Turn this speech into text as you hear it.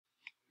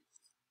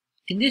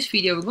In this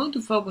video, we're going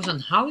to focus on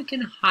how we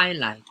can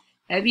highlight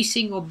every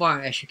single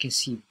bar, as you can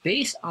see,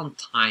 based on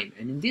time.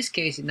 And in this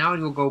case, now it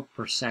will go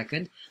per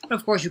second, but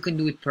of course you can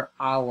do it per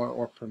hour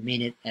or per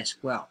minute as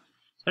well.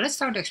 So let's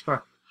start to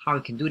explore how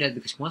we can do that,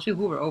 because once we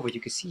hover over it,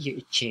 you can see here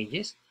it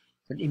changes,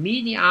 but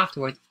immediately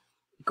afterward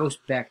it goes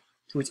back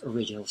to its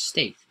original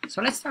state.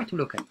 So let's start to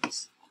look at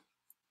this.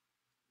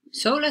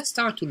 So let's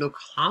start to look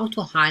how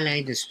to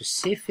highlight the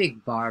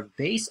specific bar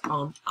based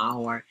on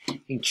hour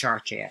in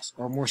Chartjs,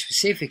 or more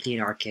specifically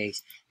in our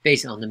case,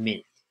 based on the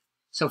minute.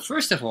 So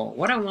first of all,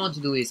 what I want to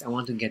do is I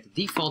want to get the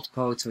default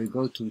code. So we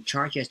go to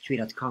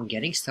chartjs3.com,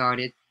 getting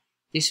started,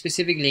 this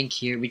specific link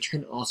here, which you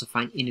can also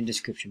find in the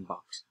description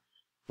box.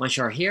 Once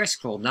you're here,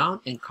 scroll down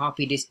and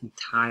copy this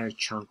entire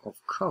chunk of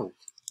code.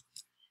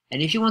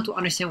 And if you want to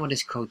understand what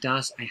this code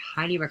does, I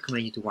highly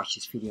recommend you to watch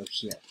this video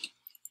here.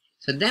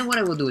 So then what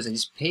I will do is I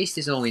just paste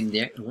this all in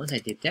there, and once I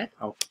did that,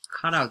 I'll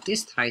cut out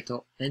this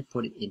title and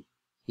put it in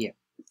here.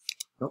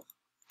 Oh.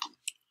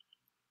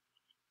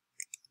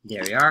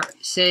 There we are,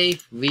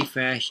 save,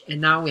 refresh,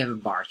 and now we have a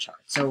bar chart.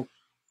 So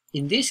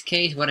in this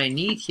case, what I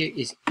need here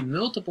is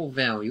multiple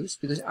values,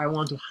 because I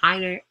want to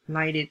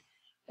highlight it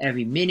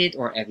every minute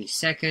or every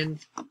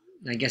second.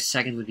 I guess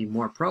second would be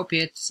more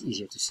appropriate, it's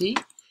easier to see.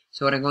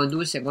 So what I'm going to do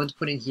is I'm going to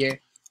put in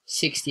here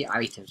 60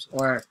 items,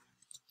 or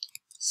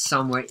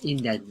somewhere in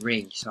that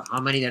range. So how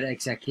many that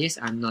exactly is,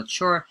 I'm not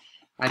sure.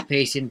 I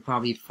paste in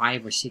probably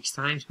 5 or 6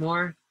 times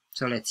more.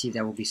 So let's see if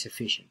that will be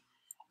sufficient.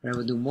 What I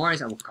will do more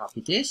is I will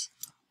copy this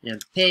and then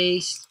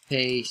paste,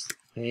 paste,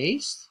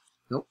 paste.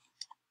 Nope.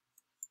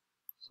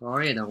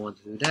 Sorry, I don't want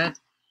to do that.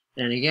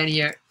 And again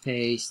here,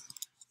 paste,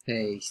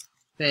 paste,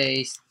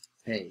 paste,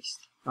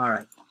 paste.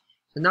 Alright.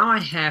 So now I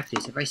have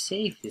this. If I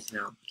save this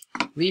now,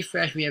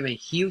 refresh, we have a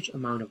huge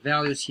amount of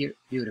values here.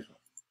 Beautiful.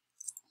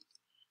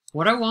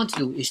 What I want to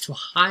do is to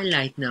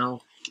highlight now,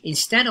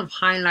 instead of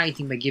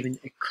highlighting by giving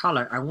a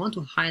color, I want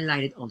to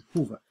highlight it on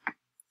hover.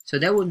 So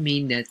that would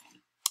mean that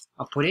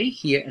I'll put it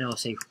here and I'll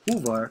say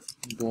hover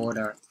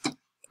border,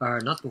 or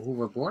not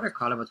hover border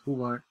color, but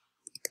hover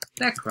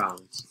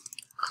background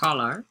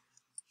color.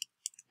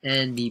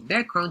 And the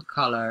background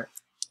color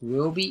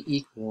will be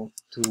equal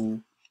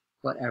to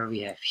whatever we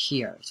have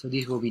here. So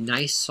these will be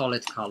nice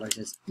solid colors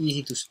that's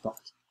easy to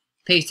spot.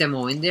 Paste them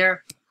all in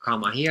there.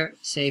 Comma here,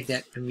 save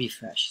that and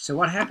refresh. So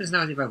what happens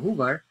now is if I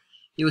hover,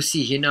 you will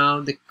see here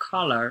now the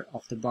color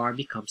of the bar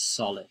becomes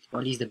solid, or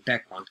at least the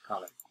background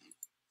color.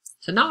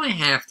 So now I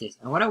have this,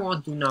 and what I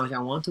want to do now is I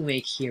want to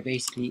make here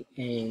basically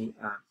a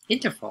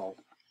interval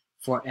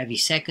for every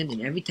second,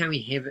 and every time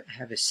we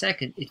have a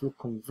second, it will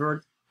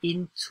convert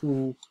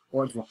into,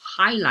 or it will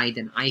highlight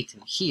an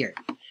item here.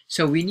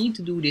 So we need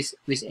to do this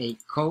with a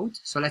code,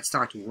 so let's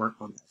start to work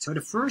on that. So the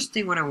first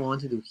thing what I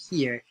want to do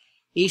here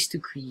is to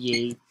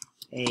create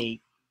a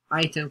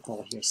item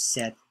called here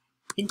set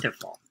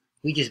interval,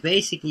 which is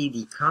basically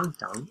the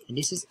countdown, and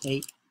this is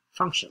a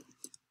function,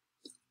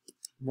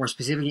 more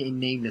specifically a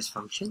nameless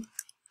function.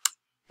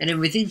 And then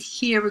within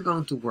here we're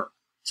going to work.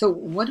 So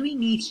what we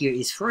need here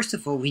is, first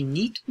of all, we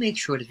need to make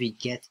sure that we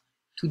get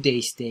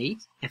today's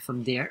date, and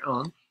from there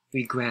on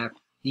we grab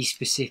the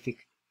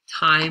specific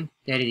time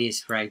that it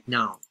is right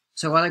now.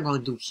 So what I'm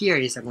going to do here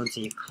is I'm going to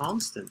say a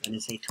constant, and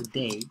then say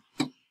today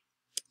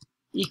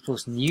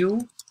equals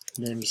new,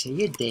 and then we say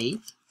a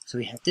date. So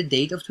we have the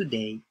date of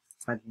today,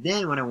 but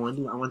then what I want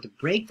to do, I want to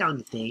break down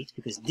the date,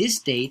 because this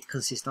date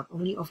consists not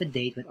only of a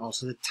date, but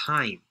also the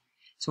time.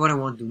 So what I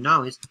want to do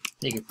now is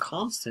make a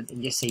constant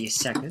and just say a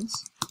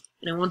seconds,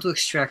 and I want to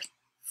extract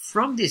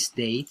from this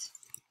date,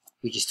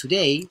 which is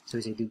today, so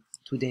we say do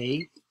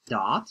today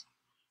dot,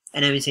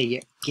 and then we say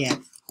here, get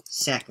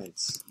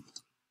seconds.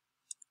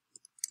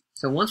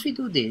 So once we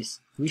do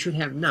this, we should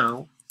have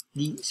now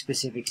the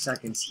specific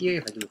seconds here.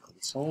 If I do a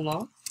console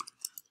log,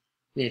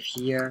 we have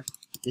here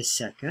the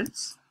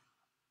seconds.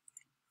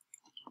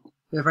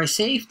 If I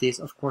save this,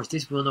 of course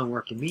this will not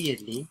work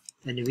immediately,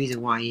 and the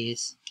reason why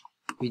is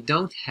we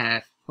don't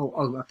have,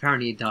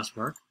 apparently it does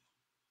work,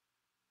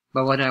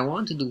 but what I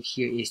want to do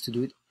here is to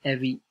do it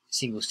every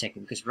single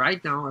second, because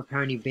right now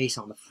apparently based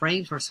on the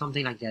frames or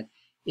something like that,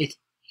 it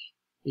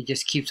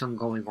just keeps on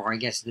going, or I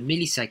guess the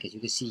milliseconds. You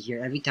can see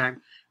here every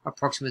time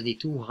approximately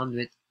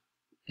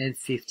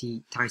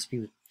 250 times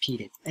being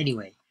repeated.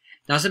 Anyway,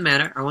 doesn't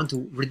matter. I want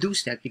to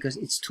reduce that because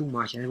it's too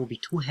much and it will be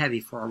too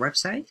heavy for our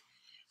website.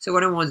 So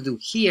what I want to do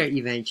here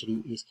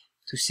eventually is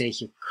to say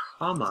here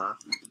comma,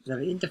 we have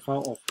an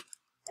interval of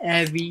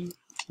every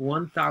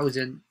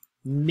 1000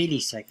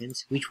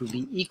 milliseconds, which will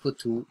be equal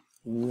to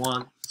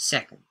 1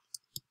 second.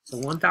 So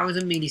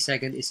 1000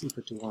 milliseconds is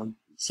equal to 1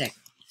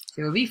 second.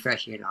 So we'll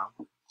refresh here now,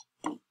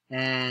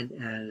 and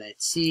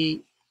let's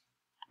see,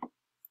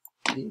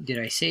 did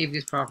I save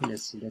this properly?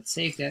 Let's see, let's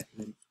save that.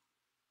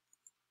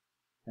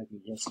 Let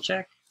me just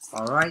check.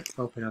 Alright,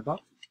 open it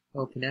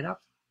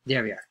up.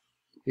 There we are.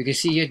 You can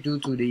see here, due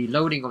to the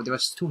loading of it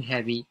was too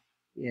heavy,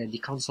 the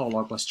console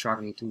log was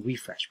struggling to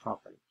refresh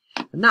properly.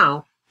 But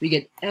now we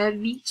get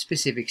every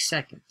specific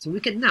second. So we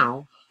can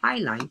now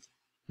highlight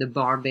the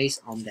bar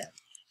based on that.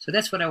 So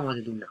that's what I want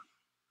to do now.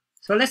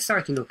 So let's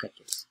start to look at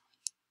this.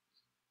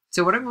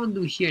 So what I'm going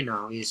to do here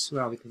now is,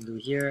 well, we can do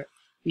here,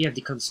 we have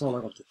the console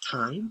log of the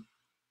time.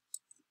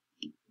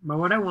 But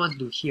what I want to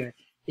do here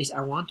is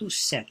I want to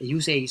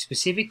use a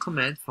specific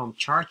command from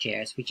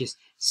Chartjs, which is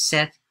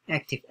set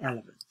active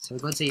element. So we're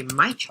going to say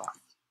my chart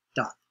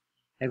dot.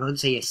 I'm going to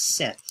say a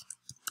set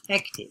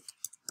active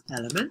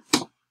element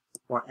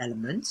or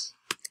elements,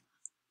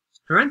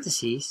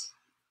 parentheses,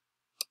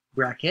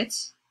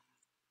 brackets,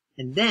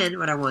 and then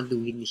what I want to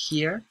do in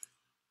here,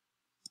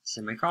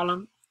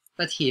 semicolon,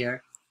 but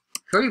here,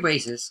 curly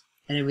braces,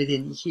 and then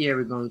within here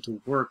we're going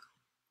to work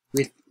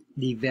with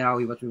the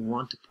value what we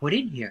want to put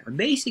in here. And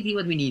basically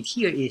what we need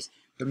here is,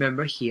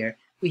 remember here,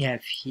 we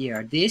have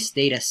here this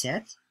data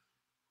set.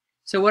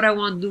 So what I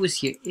want to do is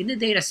here, in the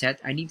data set,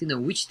 I need to know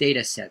which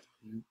data set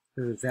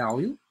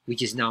value,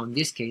 which is now in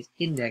this case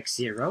index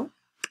 0.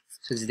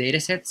 So it's data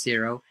set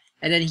 0.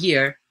 And then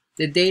here,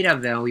 the data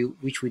value,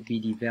 which would be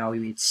the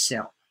value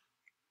itself.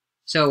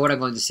 So what I'm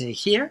going to say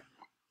here,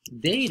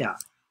 data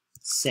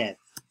set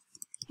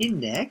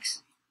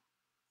index,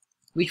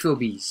 which will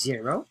be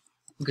 0,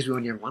 because we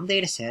only have one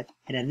data set.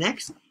 And then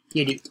next,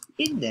 here the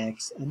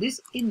index, and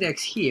this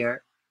index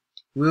here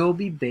will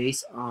be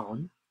based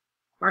on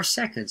our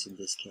seconds in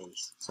this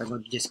case. So I'm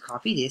going to just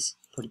copy this,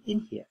 put it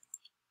in here.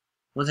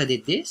 Once I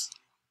did this,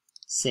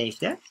 save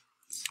that,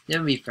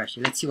 then refresh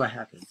it. Let's see what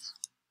happens.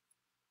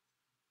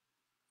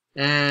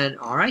 And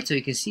alright, so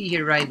you can see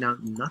here right now,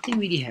 nothing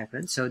really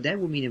happened. So that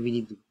would mean that we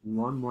need to do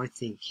one more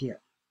thing here.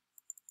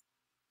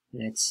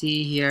 Let's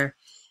see here.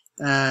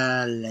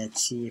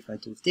 Let's see if I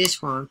do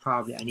this one.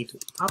 Probably I need to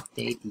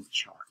update the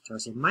chart. So I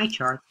say my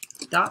chart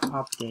dot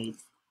update.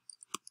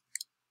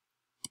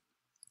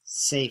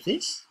 Save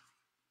this,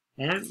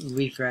 and then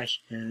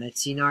refresh. And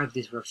let's see now if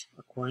this works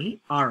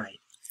accordingly. Alright,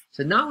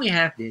 so now we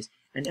have this,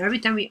 and every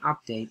time we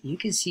update, you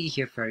can see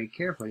here very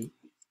carefully,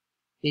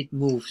 it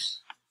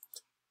moves.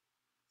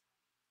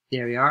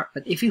 There we are.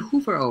 But if you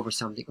hover over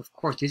something, of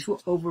course, this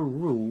will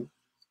overrule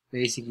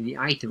basically the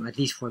item, at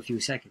least for a few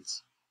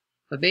seconds.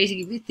 But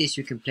basically with this,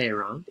 you can play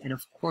around. And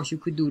of course, you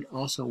could do it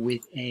also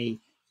with a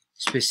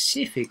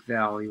specific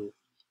value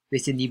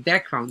within the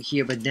background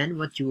here. But then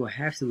what you will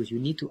have to do is you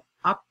need to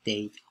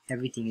update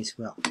everything as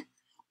well.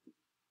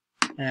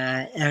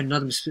 And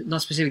not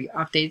specifically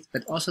update,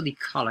 but also the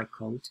color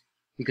code.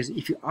 Because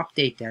if you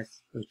update that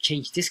or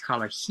change this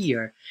color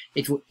here,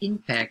 it will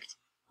impact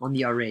on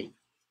the array.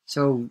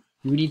 So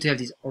you need to have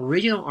this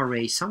original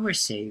array somewhere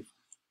saved,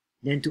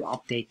 then to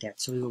update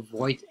that, so you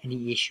avoid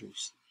any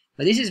issues.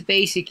 But this is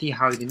basically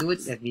how you can do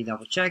it. Let me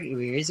double check.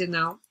 Where is it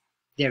now?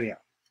 There we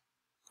are.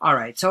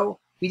 Alright, so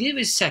we did it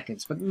with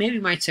seconds, but maybe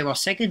you might say, well,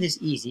 seconds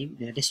is easy.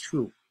 That is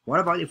true.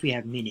 What about if we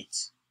have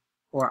minutes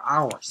or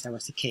hours? That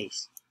was the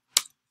case.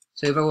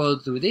 So if I will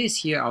do this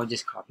here, I'll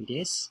just copy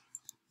this,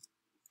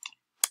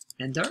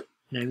 enter, and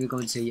then we're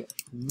going to say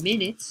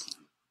minutes,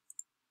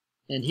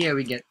 and here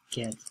we get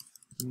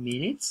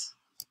minutes.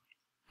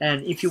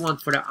 And if you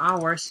want for the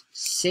hours,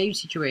 same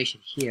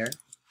situation here.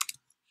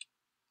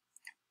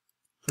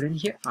 Put in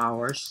here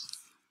hours.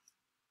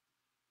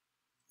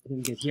 And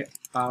we get here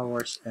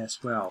hours as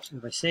well. So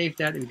if I save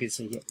that, we can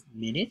say here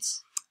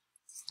minutes.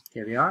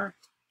 There we are.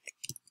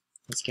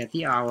 Let's get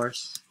the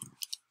hours.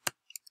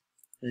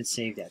 And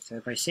save that. So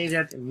if I save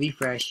that and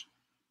refresh,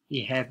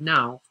 we have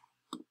now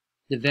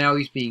the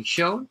values being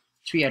shown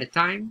 3 at a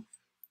time.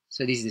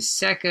 So these are the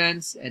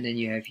seconds, and then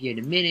you have here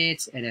the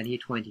minutes, and then here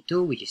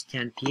 22, which is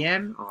 10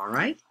 p.m. All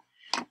right.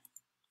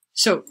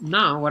 So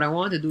now what I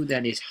want to do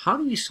then is, how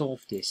do we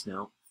solve this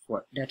now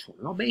for that one?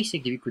 Well,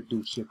 basically we could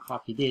do here,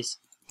 copy this,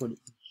 put it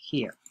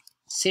here,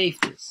 save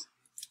this,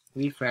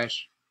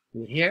 refresh,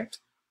 do it here.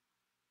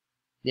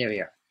 There we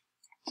are.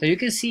 So you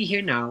can see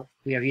here now,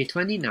 we have here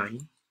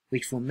 29,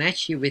 which will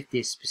match here with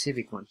this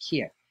specific one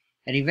here.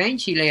 And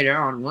eventually later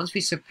on, once we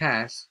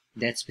surpass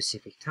that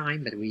specific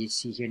time, but we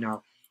see here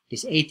now,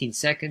 is 18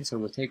 seconds, so it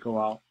will take a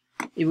while,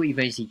 it will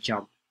eventually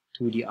jump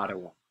to the other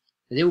one.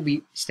 But it will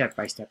be step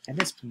by step, and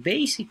that's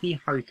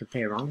basically how you can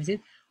play around with it.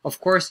 Of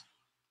course,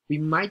 we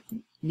might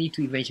need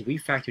to eventually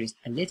refactor this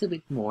a little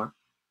bit more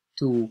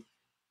to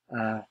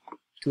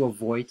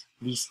avoid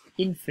these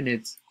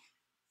infinite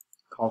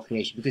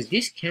calculations, because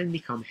this can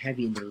become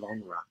heavy in the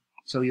long run.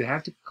 So you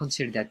have to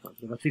consider that one.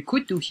 What we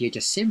could do here,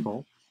 just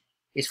simple,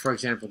 is for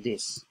example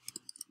this.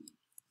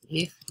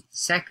 If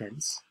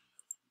seconds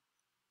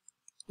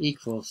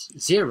equals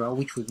 0,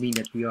 which would mean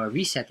that we are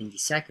resetting the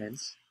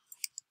seconds,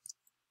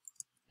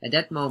 at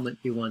that moment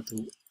we want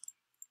to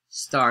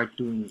start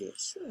doing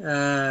this.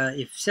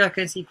 If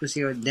seconds equals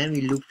 0, then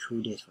we loop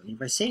through this one.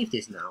 If I save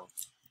this now,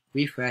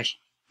 refresh,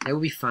 that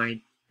will be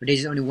fine. But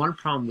there's only one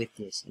problem with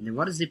this. And then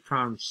what is the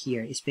problem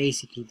here is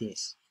basically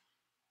this.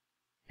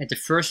 At the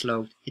first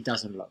load, it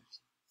doesn't load.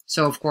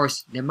 So of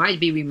course, there might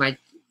be, we might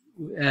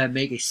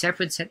make a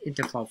separate set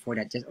interval for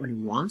that, just only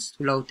once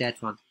to load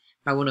that one.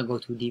 I won't go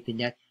too deep in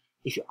that.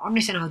 If you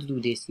understand how to do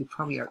this, you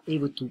probably are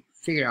able to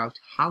figure out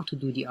how to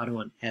do the other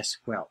one as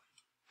well.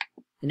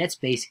 And that's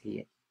basically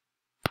it.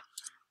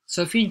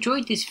 So if you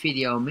enjoyed this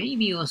video,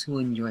 maybe you also will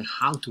enjoy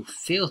how to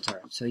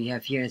filter. So you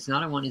have here,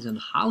 another one is on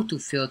how to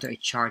filter a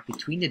chart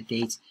between the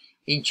dates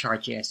in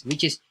Chartjs,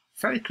 which is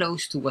very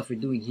close to what we're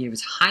doing here,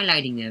 is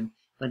highlighting them,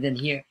 but then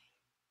here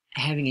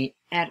having an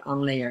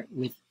add-on layer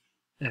with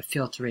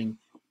filtering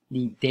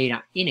the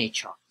data in a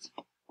chart.